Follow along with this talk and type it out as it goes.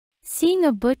Seeing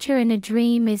a butcher in a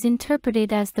dream is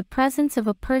interpreted as the presence of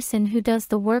a person who does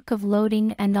the work of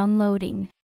loading and unloading.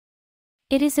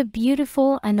 It is a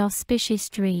beautiful and auspicious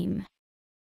dream.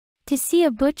 To see a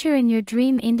butcher in your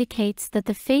dream indicates that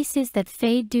the faces that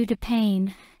fade due to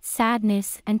pain,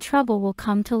 sadness, and trouble will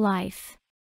come to life.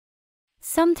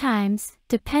 Sometimes,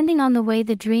 depending on the way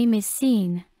the dream is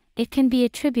seen, it can be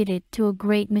attributed to a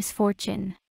great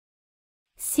misfortune.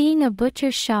 Seeing a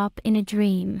butcher's shop in a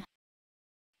dream.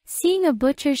 Seeing a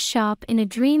butcher's shop in a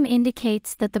dream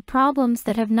indicates that the problems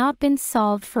that have not been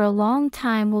solved for a long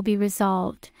time will be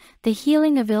resolved, the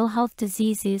healing of ill health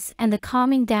diseases and the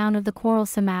calming down of the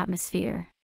quarrelsome atmosphere.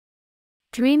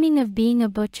 Dreaming of being a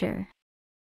butcher.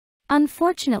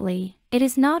 Unfortunately, it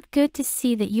is not good to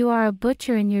see that you are a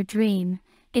butcher in your dream.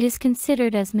 It is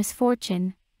considered as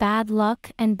misfortune, bad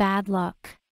luck, and bad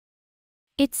luck.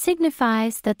 It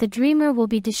signifies that the dreamer will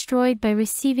be destroyed by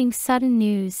receiving sudden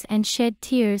news and shed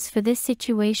tears for this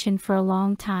situation for a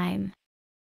long time.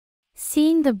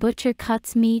 Seeing the butcher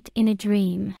cuts meat in a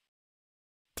dream.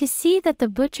 To see that the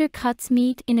butcher cuts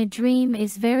meat in a dream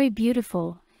is very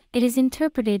beautiful. It is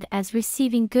interpreted as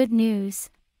receiving good news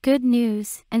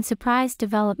and surprise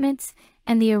developments,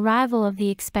 and the arrival of the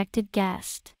expected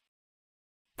guest.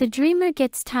 The dreamer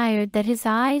gets tired that his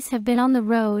eyes have been on the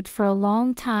road for a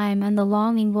long time and the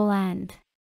longing will end.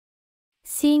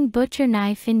 Seeing butcher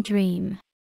knife in dream.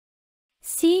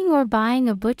 Seeing or buying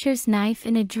a butcher's knife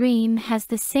in a dream has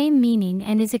the same meaning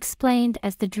and is explained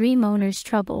as the dream owner's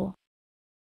trouble.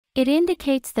 It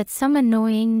indicates that some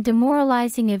annoying,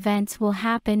 demoralizing events will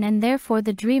happen and therefore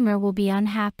the dreamer will be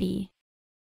unhappy.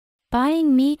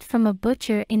 Buying meat from a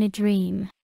butcher in a dream.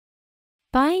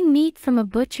 Buying meat from a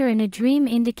butcher in a dream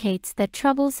indicates that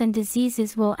troubles and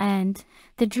diseases will end,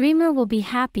 the dreamer will be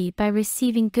happy by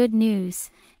receiving good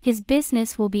news, his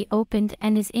business will be opened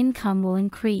and his income will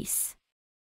increase.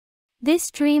 This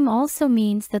dream also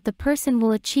means that the person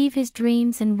will achieve his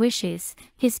dreams and wishes,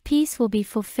 his peace will be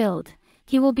fulfilled,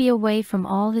 he will be away from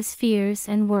all his fears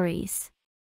and worries.